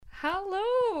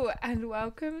and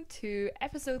welcome to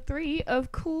episode 3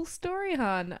 of Cool Story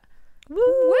Hunt. Woo!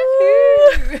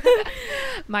 Woohoo!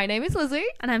 My name is Lizzie.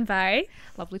 And I'm Mhairi.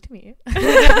 Lovely to meet you.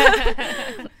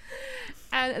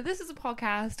 And this is a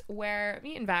podcast where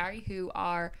me and Mhairi, who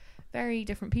are very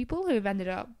different people who have ended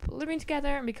up living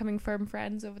together and becoming firm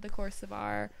friends over the course of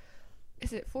our...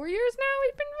 Is it 4 years now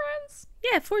we've been friends?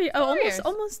 Yeah, 4 years. Four years.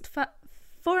 Almost 4.5.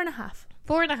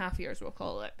 4.5 years, we'll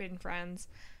call it, been friends.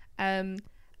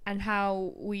 And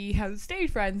how we have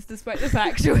stayed friends despite the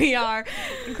fact we are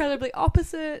incredibly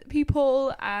opposite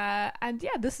people. And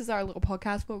yeah, this is our little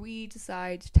podcast where we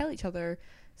decide to tell each other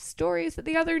stories that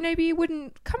the other maybe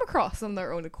wouldn't come across on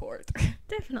their own accord.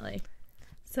 Definitely.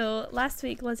 So last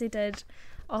week Lizzie did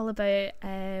all about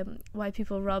why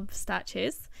people rub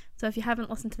statues. So if you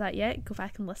haven't listened to that yet, go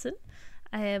back and listen.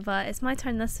 But it's my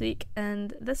turn this week,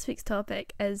 and this week's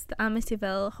topic is the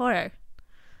Amityville Horror.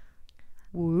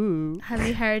 Woo. Have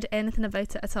you heard anything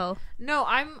about it at all? No,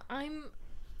 I'm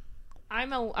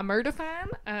a murder fan.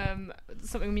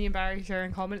 Something me and Barry share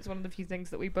in common. It's one of the few things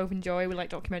that we both enjoy. We like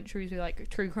documentaries, we like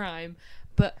true crime.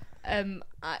 But I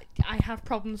have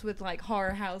problems with like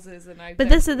horror houses, and But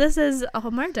this is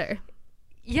a murder.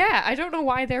 Yeah, I don't know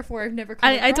why. Therefore, I've never come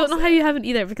I don't know across how it. you haven't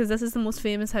either, because this is the most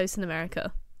famous house in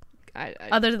America,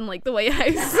 other than like the White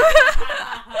House.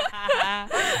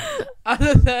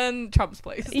 Other than Trump's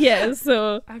place. Yeah.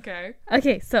 So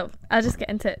Okay, so I'll just get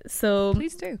into it. So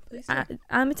please do.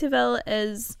 Amityville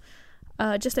is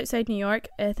just outside New York.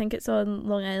 I think it's on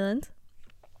Long Island,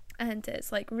 and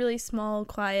it's like really small,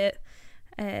 quiet,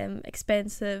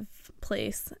 expensive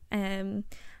place.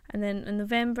 And then on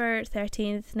November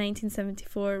 13th,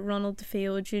 1974, Ronald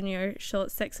DeFeo Jr. shot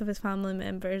 6 of his family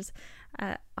members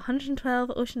at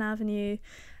 112 Ocean Avenue.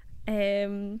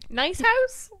 Nice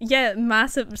house? Yeah,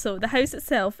 massive. So the house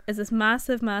itself is this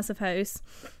massive house.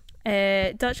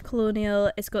 Dutch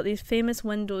colonial. It's got these famous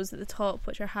windows at the top,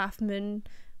 which are half moon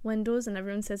windows, and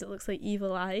everyone says it looks like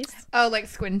evil eyes. Oh, like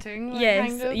squinting? Yes,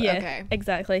 kind of? yeah, Okay.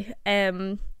 exactly.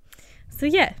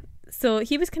 So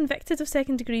he was convicted of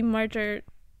second degree murder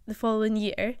the following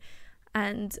year,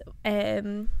 and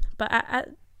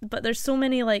but there's so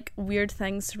many like weird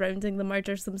things surrounding the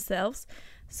murders themselves.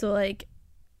 So like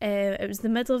it was the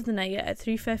middle of the night at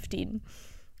 3:15,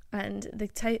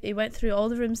 and he went through all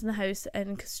the rooms in the house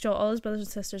and shot all his brothers and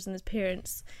sisters and his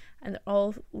parents, and they're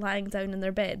all lying down in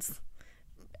their beds.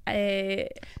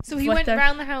 So he went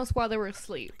around the house while they were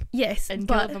asleep? Yes, and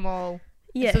killed them all?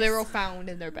 Yes. So they were all found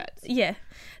in their beds? Yeah.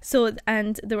 So,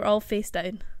 and they were all face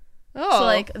down. Oh. So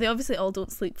like they obviously all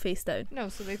don't sleep face down. No,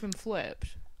 so they've been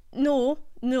flipped. No,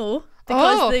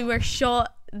 because they were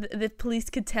shot. The police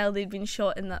could tell they'd been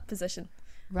shot in that position.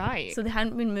 Right. So they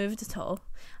hadn't been moved at all.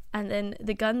 And then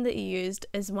the gun that he used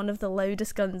is one of the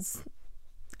loudest guns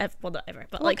well, not ever,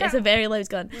 but like it's a very loud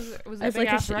gun. Was it a big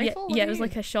ass rifle? Yeah, it was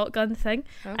like a shotgun thing.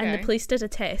 Okay. And the police did a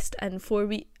test, and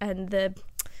the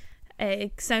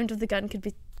sound of the gun could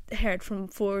be heard from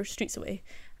 4 streets away,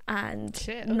 and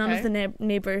none of the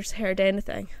neighbours heard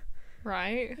anything.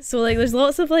 Right. So like there's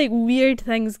lots of like weird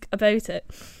things about it,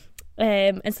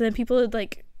 and so then people would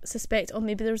like suspect, oh,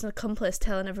 maybe there was an accomplice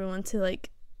telling everyone to like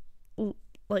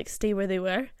stay where they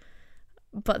were.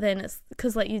 But then it's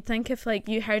because like you'd think if like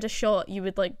you heard a shot, you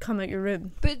would like come out your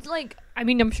room. But like, I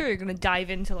mean, I'm sure you're gonna dive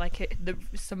into like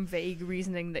some vague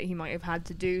reasoning that he might have had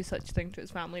to do such a thing to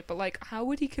his family. But like, how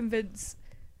would he convince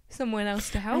someone else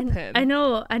to help him? I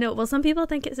know. Well, some people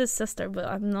think it's his sister, but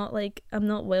I'm not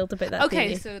wild about that. Okay,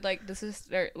 theory. so like the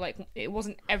sister, like it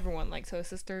wasn't everyone. Like, so his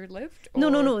sister lived. Or...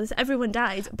 No. Everyone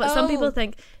died, but some people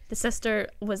think the sister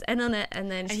was in on it,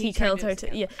 and then he killed her too.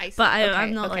 Yeah, but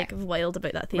I'm not like wild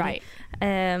about that theory.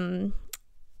 Right.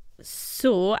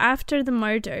 So after the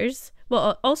murders,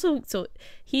 well, also, so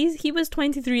he was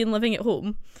 23 and living at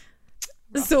home.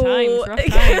 Rough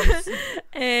times.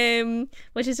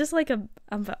 Which is just like a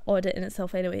audit in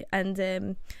itself anyway.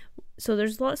 And so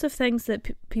there's lots of things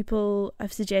that people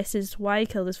have suggested why he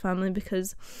killed his family,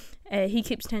 because he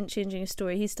keeps changing his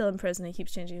story. He's still in prison. He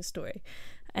keeps changing his story.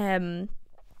 When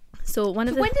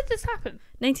did this happen?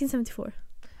 1974.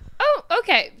 Oh,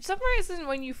 okay. For some reason,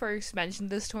 when you first mentioned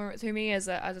this to me as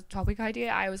a topic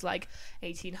idea, I was like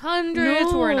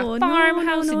 1800s. We're in a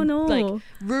farmhouse in like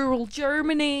rural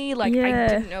Germany. Like I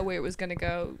didn't know where it was gonna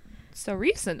go. So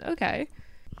recent. Okay.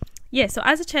 Yeah. So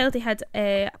as a child, he had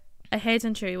a head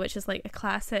injury, which is like a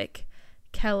classic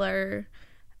killer,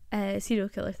 serial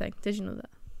killer thing. Did you know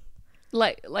that?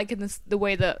 Like in the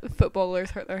way that footballers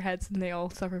hurt their heads and they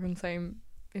all suffer from the same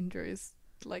injuries.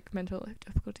 Like mental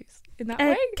difficulties in that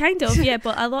way? Kind of, yeah,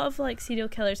 but a lot of like serial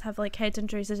killers have like head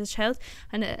injuries as a child,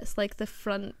 and it's like the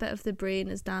front bit of the brain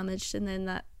is damaged, and then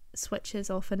that switches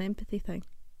off an empathy thing.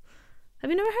 Have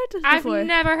you never heard of this before? I've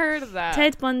never heard of that.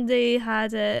 Ted Bundy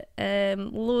had it.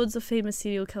 Loads of famous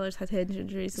serial killers had head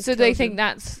injuries. So they think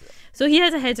that's... So he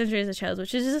had a head injury as a child,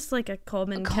 which is just like a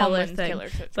common killer thing.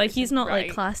 But he's not like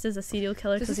classed as a serial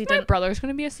killer because he didn't. My brother's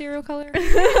going to be a serial killer. We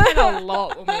did a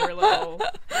lot when we were little.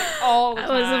 All the time.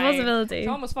 That was a possibility.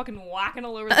 Someone was fucking whacking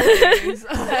all over the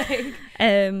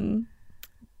place.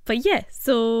 But yeah,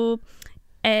 so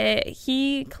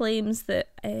he claims that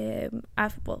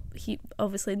he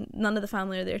obviously none of the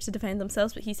family are there to defend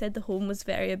themselves, but he said the home was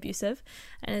very abusive,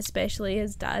 and especially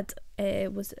his dad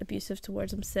was abusive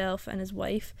towards himself and his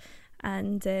wife.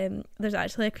 And there's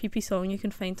actually a creepy song you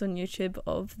can find on YouTube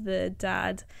of the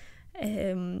dad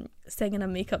singing a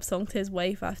makeup song to his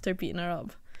wife after beating her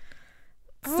up.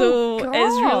 So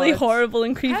it's really horrible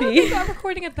and creepy. How did they got a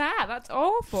recording of that? That's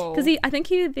awful. Because I think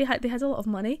they had a lot of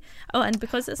money. Oh, and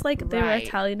because it's like they were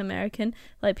Italian American,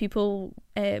 like people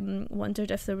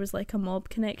wondered if there was like a mob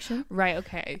connection. Right.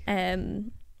 Okay.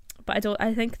 But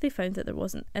I think they found that there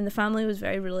wasn't. And the family was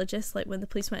very religious. Like when the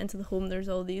police went into the home, there's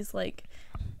all these like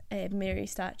Mhairi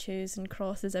statues and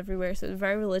crosses everywhere. So it was a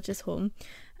very religious home.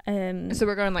 So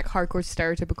we're going like hardcore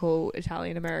stereotypical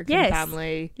Italian American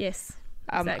family. Yes.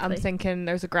 Exactly. I'm thinking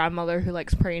there's a grandmother who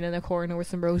likes praying in a corner with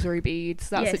some rosary beads.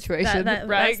 That situation,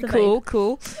 right?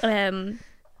 Cool.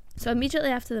 So immediately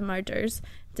after the murders,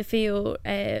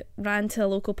 DeFeo ran to a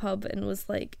local pub and was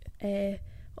like,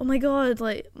 "Oh my god,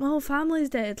 like my whole family's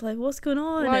dead. Like what's going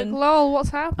on?" Like, and, lol,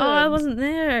 what's happening? Oh, I wasn't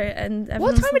there. And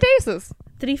what time of day is this?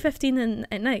 3:15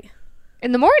 at night.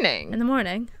 In the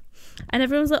morning. And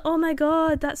everyone's like, "Oh my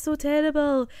god, that's so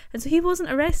terrible." And so he wasn't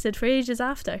arrested for ages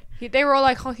after. They were all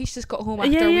like, "Oh, he's just got home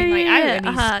after a weeknight out and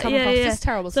he's come across this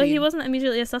terrible scene." So he wasn't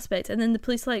immediately a suspect. And then the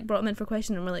police like brought him in for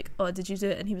questioning and were like, "Oh, did you do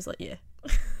it?" And he was like, "Yeah."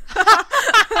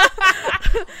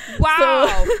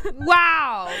 Wow.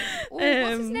 Wow.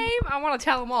 What's his name? I want to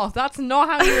tell him off. That's not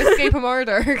how you escape a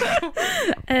murder.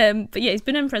 But yeah, he's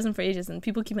been in prison for ages, and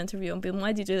people keep interviewing him, being,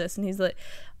 "Why do you do this?" And he's like,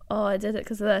 "Oh, I did it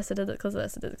because of this. I did it because of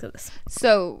this. I did it because of this."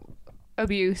 So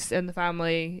abuse in the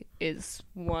family is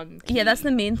one key. Yeah, that's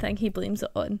the main thing he blames it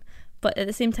on. But at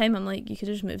the same time, I'm like, you could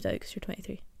have just moved out because you're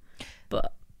 23.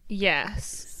 But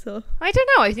yes. So I don't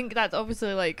know. I think that's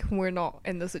obviously like we're not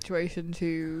in the situation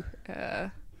to.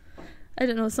 I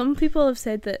don't know. Some people have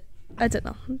said that. I don't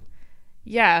know.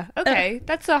 Yeah. Okay.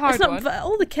 That's a hard one. But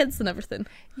all the kids and everything.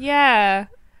 Yeah.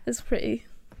 It's pretty.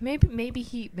 Maybe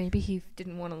he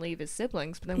didn't want to leave his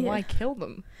siblings, but then why kill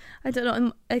them? I don't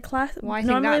know. Why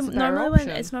normally when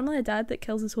it's normally a dad that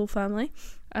kills his whole family,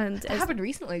 and it happened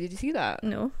recently. Did you see that?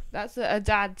 No. That's a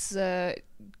dad's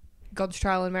gone to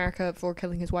trial in America for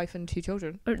killing his wife and 2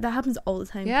 children. That happens all the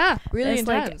time. Yeah, really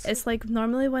intense. It's like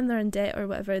normally when they're in debt or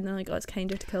whatever, and they're like, "Oh, it's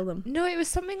kinder to kill them." No, it was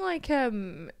something like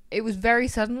it was very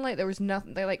sudden. Like there was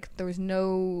nothing. There was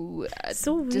no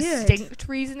distinct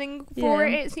reasoning for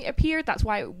it. It appeared. That's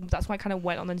why it kind of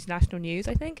went on international news,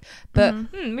 I think. But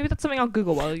maybe that's something I'll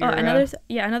Google while you're.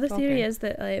 Another theory is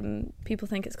that people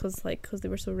think it's because they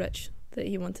were so rich that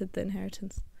he wanted the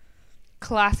inheritance.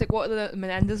 Classic. What are the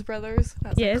Menendez brothers?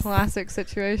 That's a classic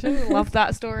situation. Love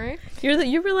that story.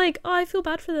 You were like, "Oh, I feel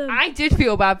bad for them." I did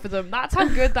feel bad for them. That's how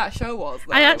good that show was,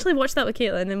 though. I actually watched that with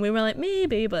Caitlin, and we were like,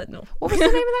 maybe, but no. What was the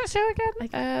name of that show again? I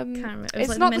can't remember. It was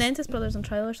like the Menendez brothers on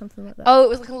trial or something like that. Oh, it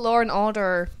was like a Law and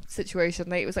Order situation.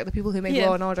 Like, it was like the people who made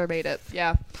Law and Order made it.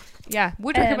 Yeah.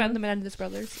 Would recommend the Menendez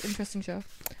brothers. Interesting show.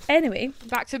 Anyway,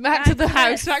 back to the house.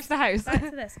 Back to the house. Back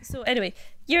to this. So anyway,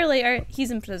 year later, he's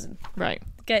in prison. Right.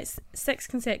 Gets 6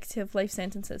 consecutive life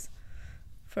sentences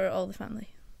for all the family.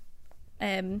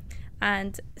 And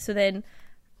so then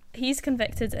he's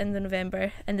convicted in the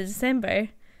November. In the December,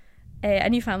 a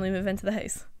new family move into the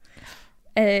house.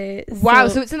 Wow,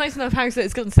 so it's a nice enough house that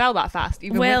it's going to sell that fast.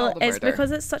 Even with all the murder. It's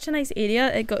because it's such a nice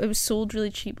area. It was sold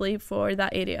really cheaply for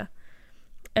that area.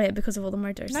 Because of all the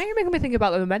murders. Now you're making me think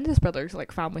about the Menendez brothers,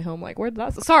 like family home. Like, where did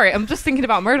that? Sorry, I'm just thinking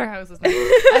about murder houses now.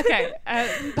 Okay,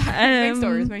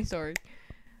 main stories.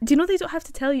 Do you know they don't have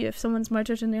to tell you if someone's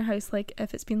murdered in their house, like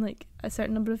if it's been like a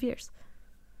certain number of years?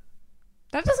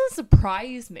 That doesn't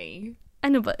surprise me. I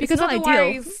know, but because it's not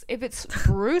otherwise, ideal. if it's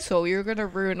brutal, you're going to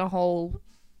ruin a whole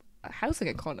housing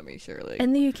economy. Surely.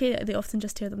 In the UK, they often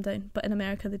just tear them down, but in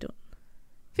America, they don't.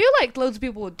 I feel like loads of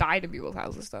people would die in people's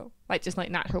houses though, like just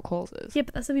like natural causes. Yeah,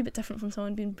 but that's a wee bit different from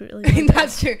someone being brutally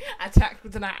that's true. Attacked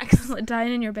with an axe. Like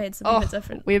dying in your bed's a wee bit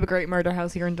different. We have a great murder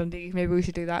house here in Dundee. Maybe we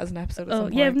should do that as an episode at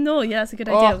some point. That's a good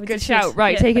idea. Good shout.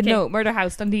 Right, take a note. Murder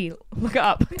house, Dundee. Look it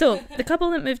up. So the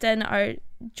couple that moved in are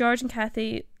George and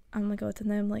Kathy. Oh my god, and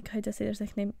now I'm like, how do I say their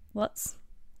second name? Lutz.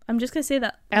 I'm just going to say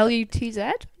that.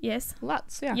 Lutz? Yes.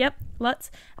 Lutz, yeah. Yep,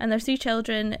 Lutz. And there's 3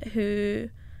 children who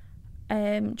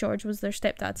George was their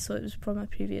stepdad, so it was from a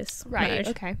previous marriage.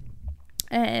 Okay.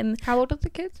 How old are the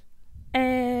kids?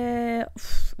 I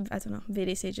don't know,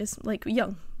 various ages, like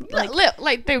young,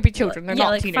 like they would be children. They're not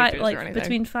like teenagers or anything.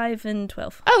 Between 5 and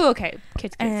 12. Oh, okay,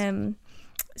 kids.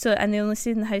 So and they only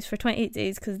stayed in the house for 28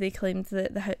 days because they claimed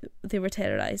that they were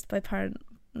terrorized by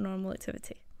paranormal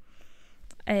activity.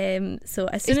 So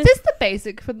as soon is this the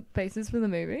basis for the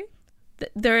movie?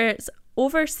 There's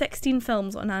over 16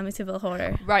 films on Amityville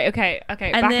Horror. Right. Okay.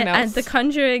 And The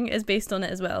Conjuring is based on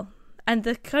it as well. And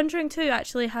The Conjuring 2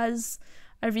 actually has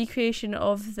a recreation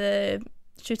of the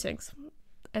shootings,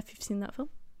 if you've seen that film.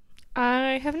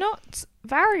 I have not.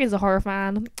 Mhairi is a horror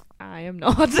fan. I am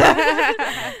not.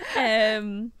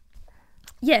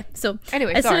 Yeah, so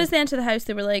anyway, as soon as they entered the house,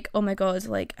 they were like, oh my god,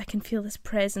 like, I can feel this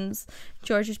presence.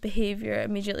 George's behaviour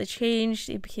immediately changed.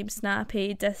 He became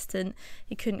snappy, distant.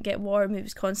 He couldn't get warm. He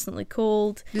was constantly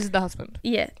cold. This is the husband.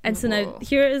 Yeah, and so now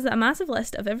here is a massive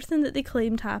list of everything that they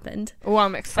claimed happened. Oh,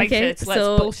 I'm excited. Okay,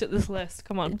 Let's bullshit this list.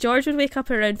 Come on. George would wake up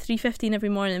around 3:15 every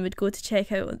morning and would go to check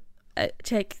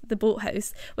the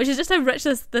boathouse, which is just how rich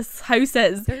this house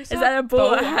is. Is that a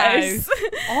boathouse?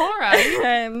 All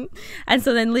right. And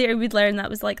so then later we'd learn that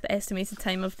was like the estimated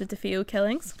time of the DeFeo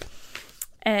killings.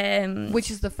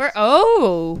 Which is the first.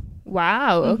 Oh,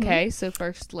 wow. Okay, so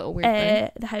first little weird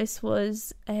thing. The house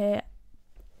was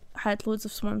had loads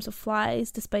of swarms of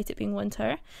flies, despite it being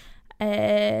winter.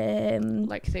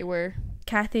 Like they were.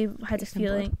 Kathy had a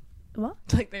feeling. Blood. What?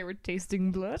 Like they were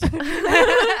tasting blood.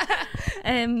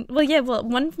 Well,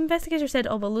 one investigator said,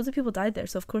 oh, well, loads of people died there,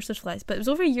 so of course there's flies. But it was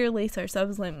over a year later, so I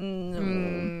was like,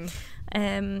 no.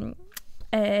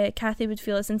 Kathy would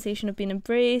feel a sensation of being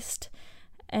embraced.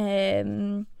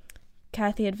 Kathy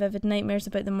had vivid nightmares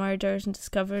about the murders and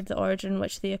discovered the order in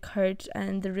which they occurred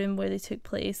and the room where they took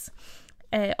place.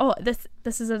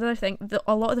 This is another thing.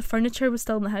 A lot of the furniture was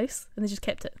still in the house, and they just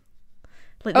kept it.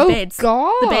 Like the beds.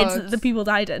 God. The beds that the people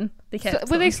died in. They kept.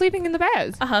 So, were they sleeping in the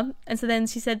beds? And so then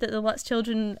she said that the Lutz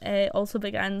children also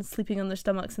began sleeping on their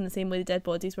stomachs in the same way the dead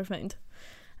bodies were found.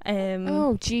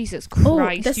 Oh, Jesus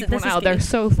Christ. You went out there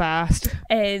so fast.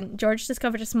 George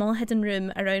discovered a small hidden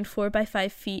room around 4 by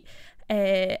 5 feet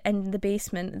in the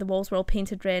basement. The walls were all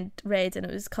painted red, and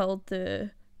it was called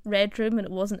the Red Room, and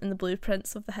it wasn't in the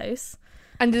blueprints of the house.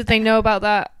 And did they know about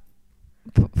that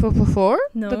before?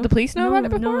 No. Did the police know about it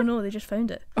before? No, they just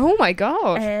found it. Oh my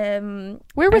god.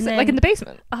 Where was it? Like in the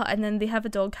basement? And then they have a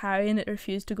dog, Harry, and it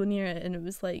refused to go near it, and it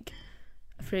was like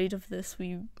afraid of this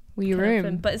wee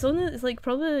room. But it's like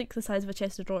probably like the size of a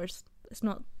chest of drawers. It's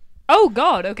not. Oh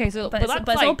god. Okay, so but it's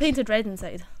all painted red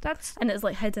inside. And it's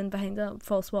like hidden behind a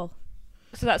false wall.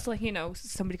 So that's like,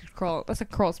 somebody could crawl. That's a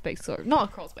crawl space, or not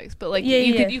a crawl space, but like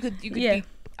you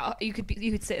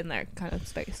could sit in there kind of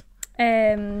space.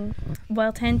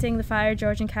 While tending the fire,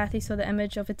 George and Kathy saw the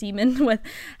image of a demon with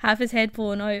half his head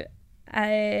blown out.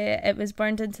 It was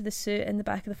burned into the soot in the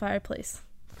back of the fireplace.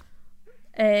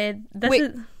 There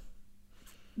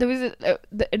was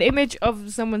an image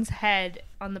of someone's head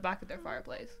on the back of their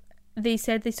fireplace. They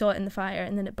said they saw it in the fire,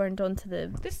 and then it burned onto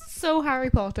the. This is so Harry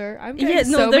Potter. I'm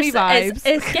getting so many vibes.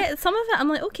 Some of it I'm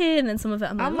like okay, and then some of it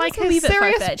I'm like a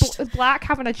serious Black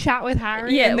having a chat with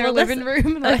Harry in their living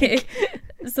room. Okay.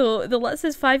 So the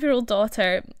Lutz's 5-year-old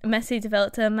daughter Missy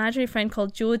developed an imaginary friend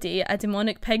called Jodie, a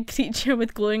demonic pig creature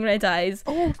with glowing red eyes.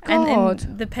 Oh god!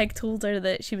 And the pig told her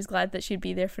that she was glad that she'd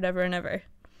be there forever and ever.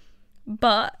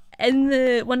 But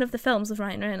in one of the films with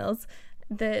Ryan Reynolds.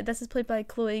 This is played by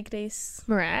Chloe Grace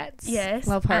Moretz. Yes,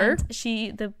 love her. And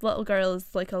the little girl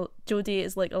is like Jodie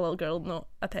is like a little girl, not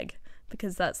a pig,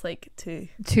 because that's like too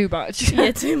much.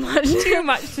 Yeah, too much. Too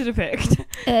much to depict.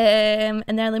 In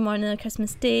the early morning of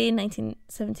Christmas Day,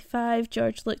 1975,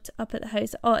 George looked up at the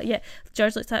house.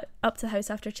 George looked up to the house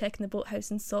after checking the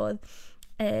boathouse and saw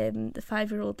the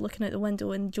 5-year-old looking out the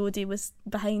window, and Jodie was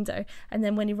behind her. And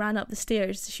then when he ran up the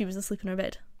stairs, she was asleep in her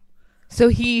bed. So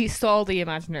he saw the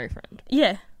imaginary friend?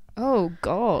 Yeah. Oh,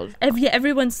 God.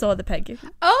 Everyone saw the pig.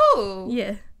 Oh!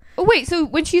 Yeah. Oh, wait, so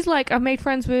when she's like, I've made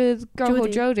friends with girl called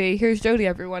Jodie, here's Jodie,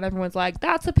 everyone's like,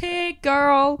 that's a pig,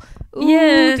 girl. Ooh,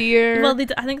 yeah. dear. Well,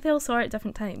 I think they all saw it at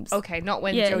different times. Okay, not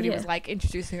when Jodie was like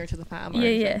introducing her to the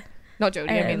family. Yeah. Not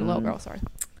Jodie, I mean the little girl, sorry.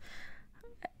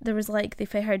 There was like, they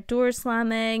heard doors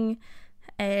slamming,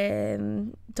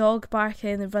 dog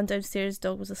barking. They run downstairs,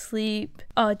 dog was asleep.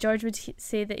 George would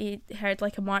say that he heard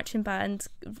like a marching band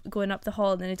going up the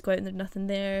hall, and then he'd go out and there's nothing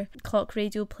there. Clock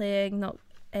radio playing, not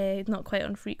quite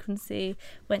on frequency.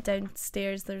 Went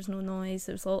downstairs, there's no noise.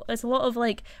 There's a lot of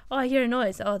like, oh, I hear a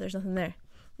noise, oh, there's nothing there.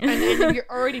 And if you're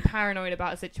already paranoid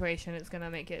about a situation, it's going to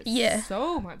make it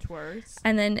so much worse.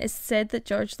 And then it's said that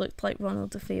George looked like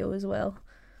Ronald DeFeo as well.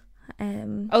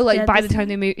 By the time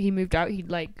he moved out, he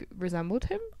like resembled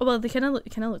him? Well, they kind of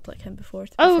looked like him before.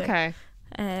 Okay.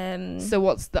 So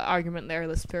what's the argument there?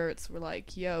 The spirits were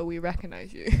like, yo, we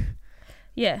recognize you.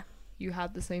 Yeah. You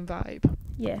had the same vibe.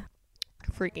 Yeah.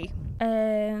 Freaky.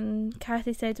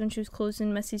 Kathy said when she was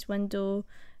closing Missy's window,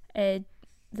 that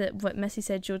what Missy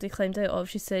said Jodie climbed out of,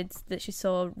 she said that she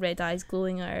saw red eyes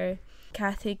glowing at her.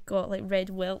 Kathy got like red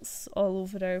welts all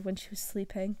over her when she was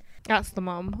sleeping. That's the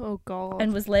mum. Oh god.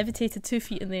 And was levitated 2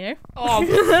 feet in the air. Oh,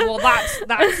 well that's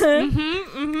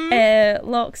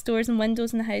locks, doors and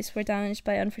windows in the house were damaged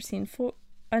by unseen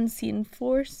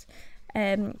force.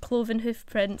 Cloven hoof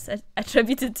prints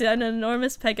attributed to an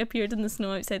enormous pig appeared in the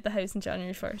snow outside the house on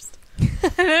January 1st.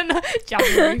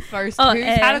 January 1st. Who's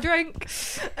had a drink?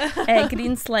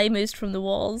 Green slime oozed from the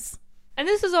walls. And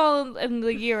this is all in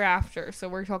the year after, so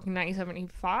we're talking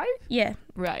 1975? Yeah.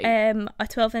 Right. A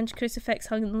 12-inch crucifix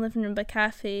hung in the living room by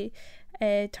Kathy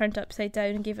turned upside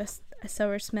down and gave us a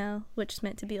sour smell, which is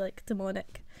meant to be like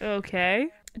demonic. Okay.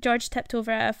 George tipped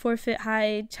over a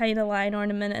 4-foot-high China lion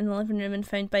ornament in the living room and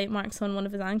found bite marks on one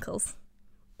of his ankles.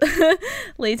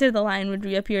 Later, the lion would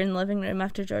reappear in the living room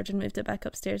after George had moved it back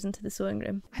upstairs into the sewing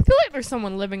room. I feel like there's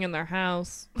someone living in their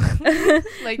house.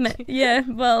 Yeah,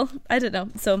 well, I don't know.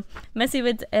 So, Missy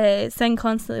would sing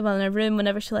constantly while in her room.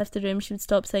 Whenever she left the room, she would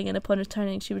stop singing. Upon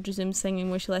returning, she would resume singing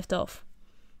where she left off.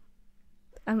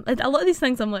 A lot of these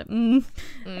things, I'm like,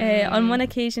 On one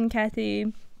occasion,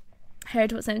 Kathy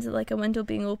heard what sounded like a window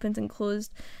being opened and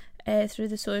closed through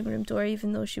the sewing room door,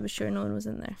 even though she was sure no one was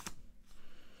in there.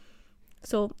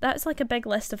 So that's like a big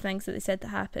list of things that they said that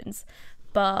happens,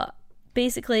 but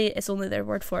basically it's only their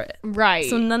word for it. Right.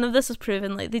 So none of this was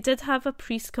proven. Like, they did have a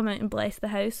priest come out and bless the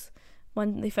house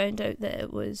when they found out that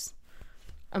it was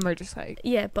a murder site.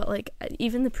 Yeah, but like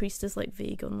even the priest is like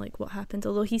vague on like what happened,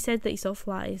 although he said that he saw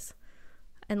flies.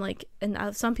 And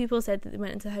some people said that they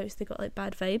went into the house, they got like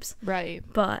bad vibes. Right.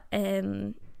 But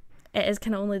it is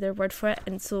kind of only their word for it,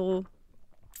 and so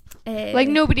like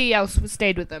nobody else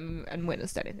stayed with them and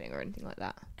witnessed anything or anything like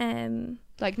that.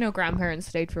 Like no grandparents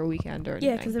stayed for a weekend or anything.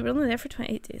 Yeah, because they were only there for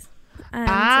 28 days.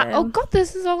 And, oh god,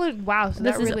 this is all wow. So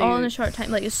this is all in a short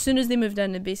time. Like as soon as they moved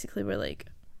in, they basically were like,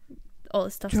 all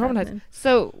this stuff's happening.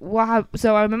 So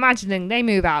So I'm imagining they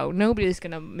move out. Nobody's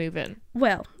gonna move in.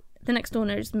 Well, the next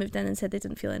owners moved in and said they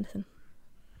didn't feel anything.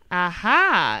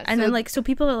 Aha. And then so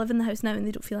people are living in the house now and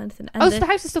they don't feel anything. And so the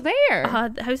house is still there?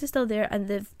 The house is still there, and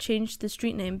they've changed the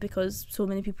street name because so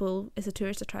many people, it's a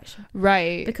tourist attraction.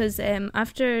 Right. Because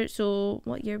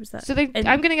what year was that? So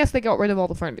I'm gonna guess they got rid of all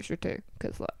the furniture too,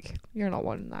 because like you're not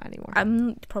wanting that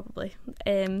anymore. Probably.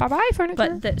 Bye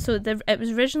furniture. But it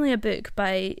was originally a book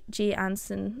by J.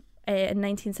 Anson in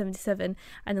 1977,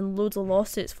 and then loads of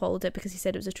lawsuits followed it because he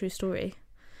said it was a true story.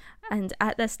 And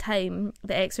at this time,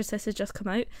 The Exorcist had just come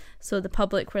out, so the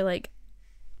public were like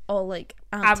all like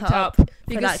amped up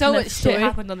because so much shit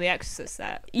happened on the Exorcist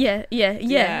set.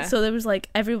 Yeah. So there was like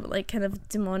everyone like kind of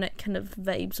demonic kind of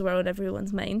vibes were on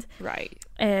everyone's mind. Right.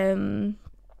 And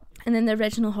then the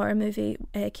original horror movie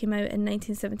came out in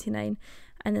 1979,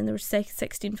 and then there were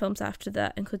 16 films after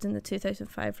that, including the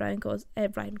 2005 Ryan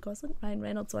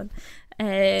Reynolds one.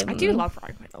 I do love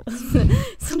Ryan Reynolds.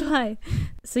 So do I.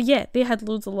 So yeah, they had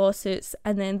loads of lawsuits,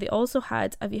 and then they also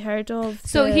had. Have you heard of?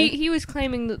 So he was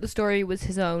claiming that the story was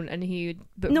his own, and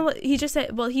no, he just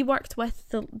said. Well, he worked with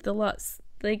the Lutz.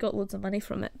 They got loads of money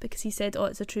from it because he said, "Oh,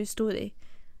 it's a true story."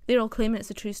 They're all claiming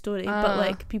it's a true story, but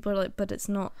like people are like, but it's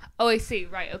not. Oh, I see.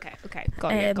 Right. Okay.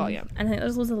 Got you. And I think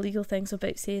there's loads of legal things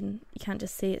about saying you can't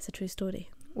just say it's a true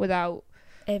story without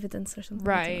evidence or something.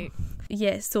 Right.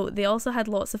 Yeah. So they also had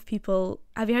lots of people.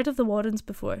 Have you heard of the Warrens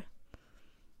before?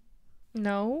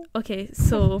 No. Okay.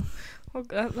 So.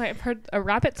 I've heard a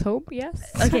rabbit's home.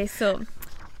 Yes. Okay. So.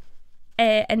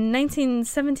 In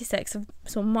 1976,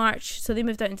 so March. So they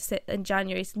moved out in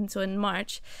January, and so in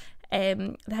March.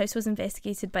 The house was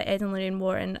investigated by Ed and Lorraine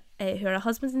Warren, who are a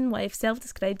husband and wife,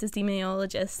 self-described as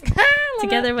demonologists,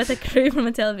 together with a crew from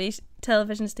a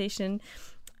television station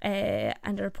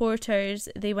and reporters.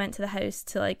 They went to the house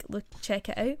to like check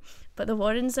it out. But the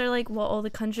Warrens are like what all the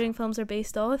Conjuring films are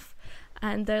based off,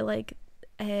 and they're like,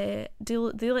 do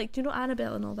you know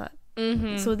Annabelle and all that?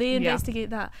 Mm-hmm. So they investigate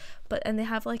that, and they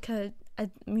have like a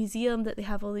museum that they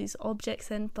have all these objects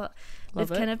in, but they've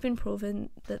kind of been proven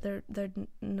that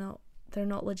they're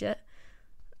not legit.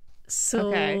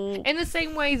 So in the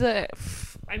same way that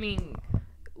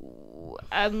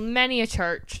many a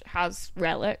church has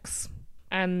relics,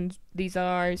 and these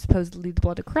are supposedly the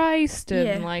blood of Christ, and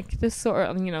Yeah. like this sort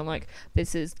of, you know, like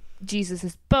this is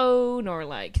Jesus's bone, or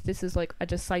like this is like a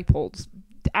disciple's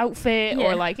outfit, Yeah.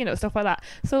 or like, you know, stuff like that.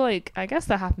 So like I guess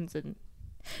that happens in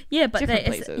Yeah, but different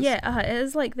it's, places. yeah, it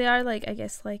is like they are like, I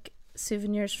guess, like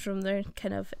souvenirs from their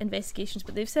kind of investigations.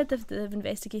 But they've said they've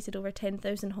investigated over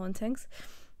 10,000 hauntings.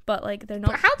 But like they're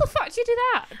not. But how the fuck do you do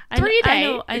that? I know, 3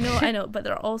 days. I know. But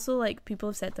they're also like, people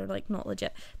have said they're like not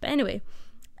legit. But anyway,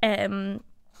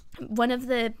 one of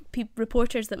the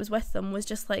reporters that was with them was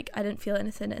just like, I didn't feel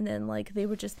anything, and then like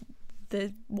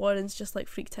the Warrens just like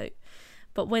freaked out.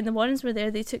 But when the Warrens were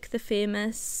there, they took the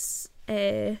famous.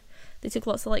 They took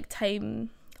lots of like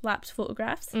time lapse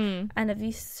photographs, and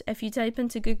if you type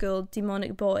into Google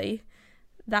 "demonic boy,"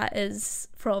 that is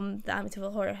from the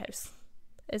Amityville Horror House.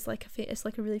 It's like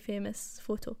a really famous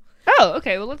photo. Oh,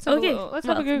 okay. Well, let's have Okay, a let's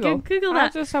have a well, Google. Google I'll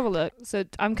that. just have a look. So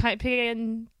I'm kind of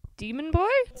picking Demon Boy.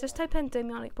 Just type in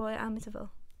 "demonic boy Amityville."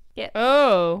 Yeah.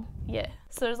 Oh, Yeah.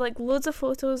 So there's like loads of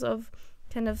photos of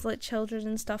kind of like children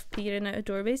and stuff peering out of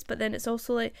doorways, but then it's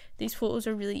also like these photos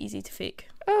are really easy to fake.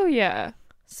 oh yeah.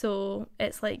 So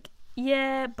it's like,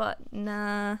 yeah, but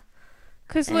nah.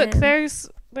 Because look, there's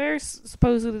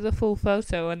supposedly the full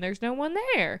photo, and there's no one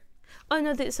there. Oh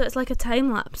no, so it's like a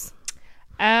time lapse.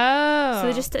 Oh.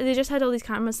 So they just had all these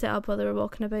cameras set up while they were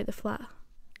walking about the flat.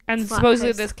 and flat supposedly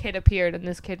house. this kid appeared, and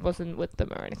this kid wasn't with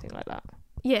them or anything like that.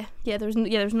 Yeah, there's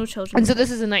no children. And so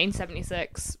this is in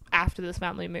 1976, after this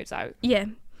family moves out. Yeah.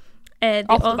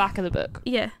 Off the back of the book.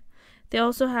 Yeah. They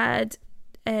also had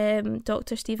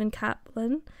Dr. Stephen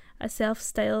Kaplan, a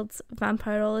self-styled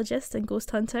vampirologist and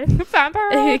ghost hunter,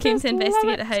 Vampire. who came to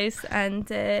investigate the house, and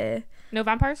No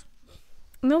vampires?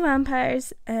 no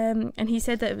vampires, and he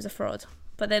said that it was a fraud.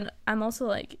 But then I'm also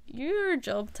like, your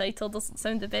job title doesn't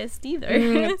sound the best either.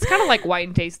 It's kind of like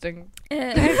wine tasting. Do you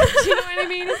know what I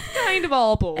mean? It's kind of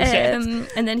all bullshit.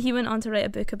 And then he went on to write a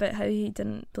book about how he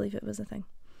didn't believe it was a thing.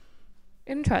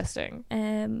 Interesting.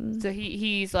 So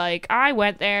he's like, I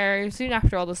went there soon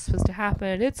after all this was supposed to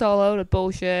happen. It's all out of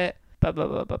bullshit. Blah blah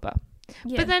blah blah blah.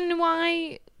 yeah. But then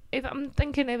why? If I'm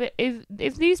thinking of it,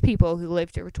 if these people who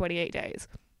lived here for 28 days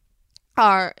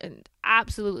are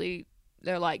absolutely,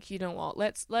 they're like, you know what?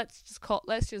 Let's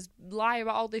just lie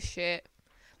about all this shit.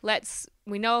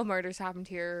 We know murders happened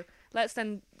here. Let's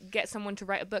then get someone to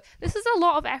write a book. This is a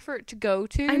lot of effort to go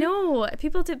to. I know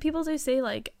people do say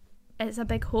like it's a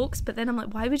big hoax, but then I'm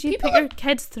like, why would you People put your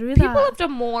kids through People that? have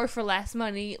done more for less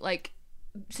money, like,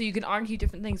 so you can argue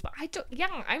different things. But I don't. Yeah,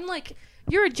 I'm like,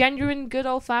 you're a genuine, good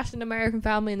old-fashioned American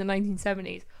family in the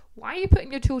 1970s. Why are you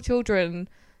putting your two children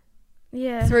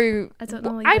Yeah, through? I don't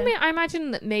know. I either. mean, I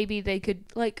imagine that maybe they could,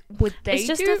 like, would they? It's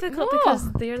just do? difficult No.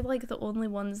 because they're like the only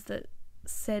ones that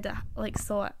said it, like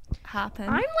saw it happen.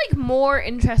 I'm like more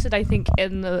interested, I think,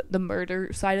 in the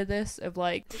murder side of this. Of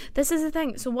like, This is the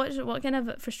thing. So what kind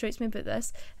of frustrates me about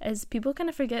this is people kind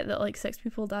of forget that like 6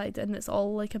 people died and it's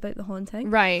all like about the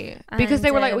haunting. right? Because And,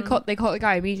 they were like, they caught the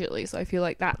guy immediately. So I feel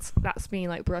like that's being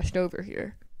like brushed over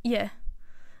here. Yeah.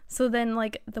 So then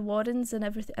like the wardens and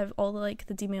everything, all the like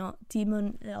the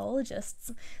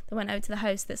demonologists that went out to the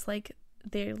house, that's like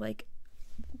they're like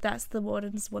that's the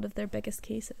wardens, one of their biggest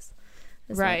cases.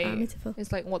 It's Right. Like Amityville.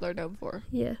 It's like what they're known for.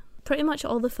 Yeah. Pretty much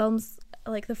all the films,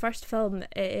 like the first film,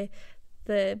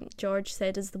 the George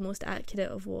said is the most accurate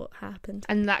of what happened.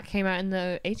 And that came out in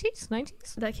the 80s,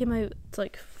 90s? That came out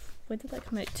like, when did that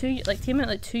come out? Came out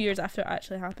like 2 years after it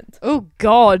actually happened. Oh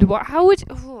God! What? How would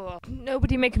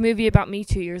nobody make a movie about me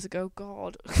 2 years ago?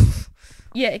 God.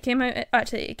 Yeah, it came out.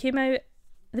 Actually, it came out.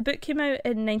 The book came out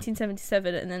in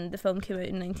 1977, and then the film came out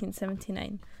in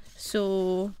 1979.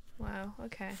 So Wow.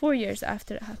 Okay. 4 years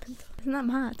after it happened. Isn't that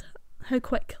mad? How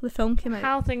quick the film came out.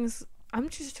 How things? I'm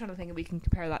just trying to think if we can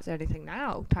compare that to anything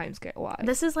now. Timescale wise.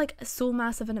 This is like so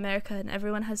massive in America, and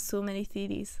everyone has so many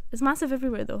theories. It's massive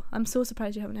everywhere, though. I'm so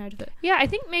surprised you haven't heard of it. Yeah, I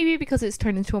think maybe because it's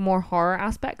turned into a more horror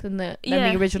aspect than the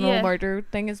original murder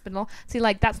thing has been. See,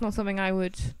 like that's not something I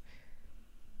would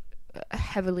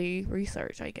heavily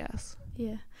research, I guess.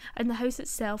 Yeah, and the house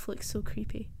itself looks so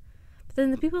creepy. But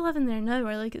then the people living there now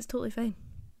are like, it's totally fine.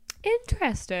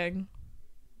 Interesting.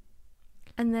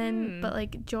 And then, but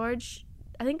like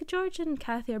I think George and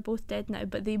Kathy are both dead now,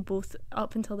 but they both,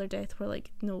 up until their death, were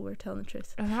like, no, we're telling the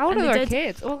truth. How old And are they their did-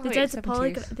 kids? Oh, They wait, did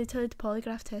 70s. they did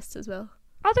polygraph tests as well.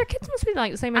 Oh, their kids must be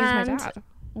like the same age as my And- dad.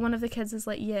 One of the kids is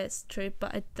like, yeah, it's true,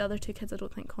 but the other 2 kids I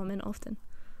don't think comment often.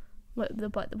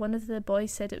 But one of the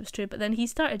boys said it was true, but then he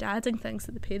started adding things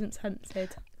that the parents hadn't said.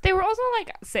 They were also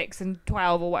like 6 and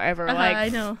 12 or whatever. Like, I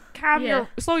know.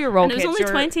 slow your roll, And it was kids. only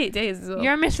You're- 28 days as well.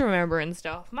 You're misremembering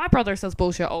stuff. My brother says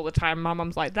bullshit all the time. My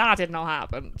mum's like, that did not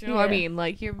happen. Do you know what I Yeah. mean?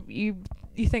 Like, you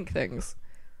you think things.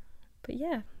 But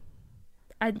yeah,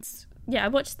 I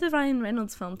watched the Ryan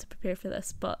Reynolds film to prepare for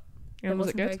this, but it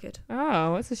wasn't very good.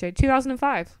 Oh, that's a shame.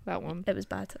 2005, that one. It was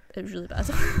bad. It was really bad.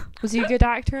 Was he a good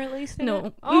actor at least?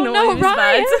 No. Oh no, it was Ryan!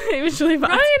 bad. It was really bad.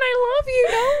 Ryan, I love you.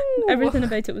 No, Everything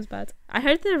about it was bad. I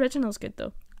heard the original's good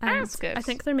though. And that's good. I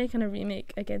think they're making a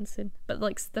remake again soon, but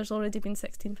like there's already been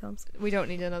 16 films. We don't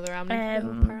need another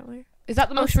Amityville, apparently. Is that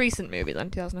the most recent movie then?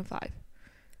 2005.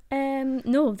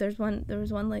 No, there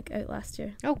was one like out last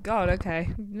year. Oh God, okay.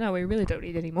 No, we really don't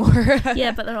need any more.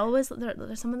 Yeah, but they're always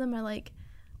some of them are like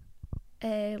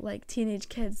teenage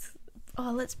kids.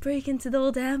 Oh, let's break into the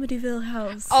old Amityville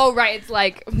house. Oh right, it's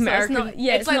like American.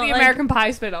 It's like the American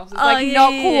Pie spin-offs. It's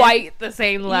not quite the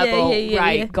same level.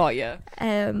 Right, got you.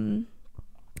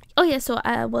 Oh yeah, so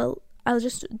I'll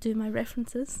just do my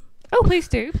references. Oh, please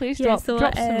do. Please drop some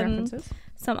references.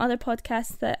 Some other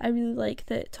podcasts that I really like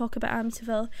that talk about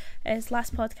Amityville is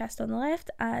Last Podcast on the Left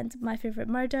and My Favourite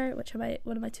Murder, which are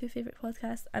one of my two favourite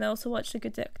podcasts. And I also watched a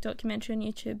good documentary on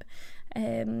YouTube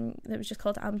that was just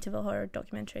called Amityville Horror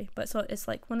Documentary. But so it's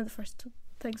like one of the first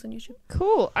things on YouTube.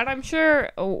 Cool. And I'm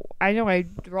sure, I know I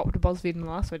dropped a BuzzFeed in the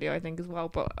last video, I think, as well,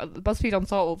 but the BuzzFeed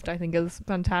Unsolved, I think, is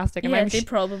fantastic. And yeah, they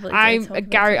probably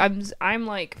I'm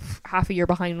like half a year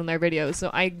behind on their videos,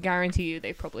 so I guarantee you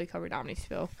they've probably covered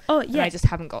Amityville. Oh, yeah. And I just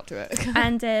haven't got to it.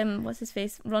 And what's his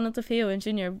face? Ronald DeFeo when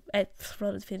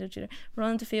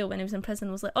he was in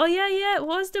prison was like, oh yeah, it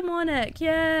was demonic.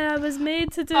 Yeah, I was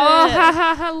made to do it.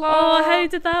 Hello. Oh, how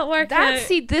did that work out?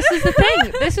 See, this is the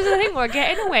thing. We're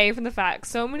getting away from the fact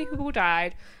so many people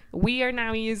died. We are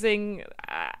now using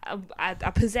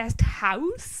a possessed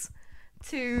house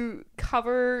to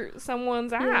cover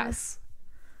someone's ass.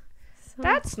 So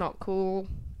that's not cool.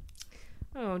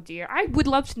 Oh dear. I would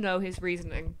love to know his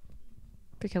reasoning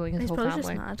for killing his whole family. He's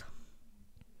probably just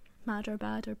mad or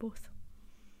bad or both.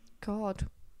 God.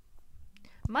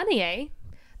 Money, eh?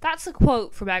 That's a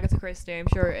quote from Agatha Christie, I'm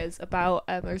sure it is, about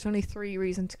there's only 3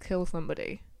 reasons to kill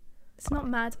somebody. It's not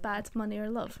mad, bad, money, or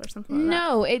love, or something like that.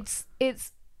 No, it's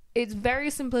very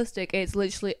simplistic. It's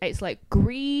literally, it's like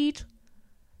greed,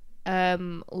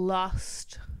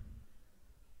 lust,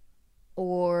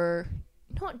 or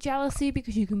not jealousy,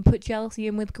 because you can put jealousy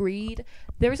in with greed.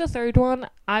 There's a third one.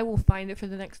 I will find it for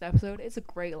the next episode. It's a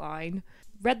great line.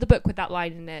 Read the book with that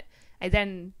line in it, and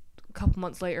then a couple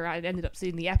months later I ended up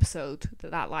seeing the episode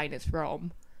that line is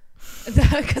from.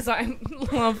 Because I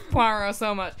love Poirot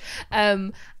so much,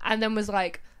 and then was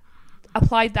like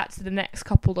applied that to the next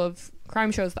couple of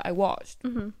crime shows that I watched.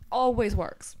 Always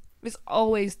works. It's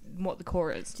always what the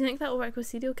core is. Do you think that will work with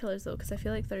serial killers though? Because I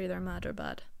feel like they're either mad or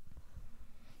bad.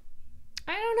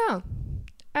 I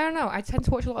don't know. I tend to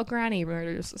watch a lot of granny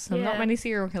murders, so not many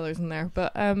serial killers in there,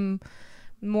 but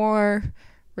more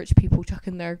rich people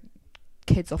chucking their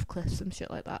kids off cliffs and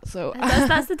shit like that. So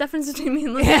that's the difference between me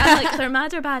and Lily. I'm like, they're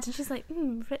mad or bad, and she's like,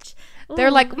 rich. Ooh,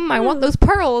 they're like, I want those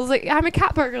pearls. Like, I'm a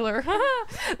cat burglar.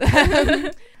 But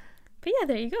yeah,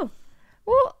 there you go.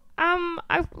 Well,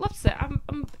 I love it.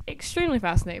 I'm extremely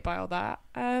fascinated by all that.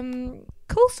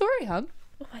 Cool story, hon.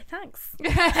 Oh, why, thanks.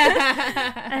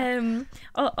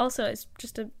 Also, it's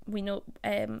just we know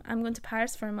I'm going to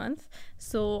Paris for a month,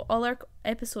 so all our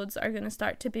episodes are going to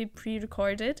start to be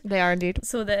pre-recorded. They are indeed,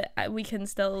 so that we can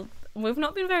still. We've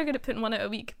not been very good at putting one out a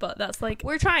week, but that's like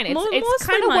we're trying. It's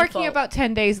kind of working about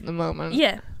 10 days at the moment.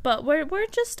 Yeah, but we're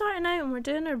just starting out and we're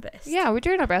doing our best. Yeah, we're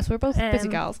doing our best. We're both busy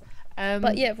gals.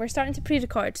 But yeah, we're starting to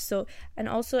pre-record, so, and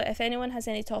also if anyone has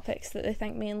any topics that they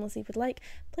think me and Lizzie would like,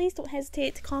 please don't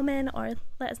hesitate to comment or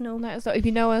let us know. If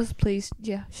you know us, please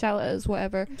shout at us,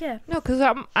 whatever. Yeah, no, because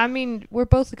I mean, we're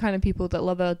both the kind of people that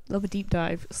love a deep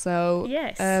dive, so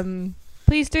yes,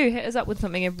 please do hit us up with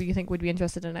something if you think we'd be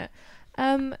interested in it.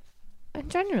 And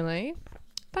generally,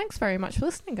 thanks very much for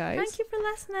listening, guys. Thank you for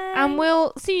listening. And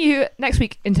we'll see you next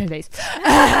week in 10 days.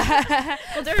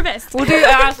 We'll do our best. We'll do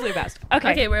our absolute best.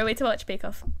 Okay, we're away to watch Bake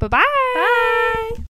Off. Bye-bye. Bye.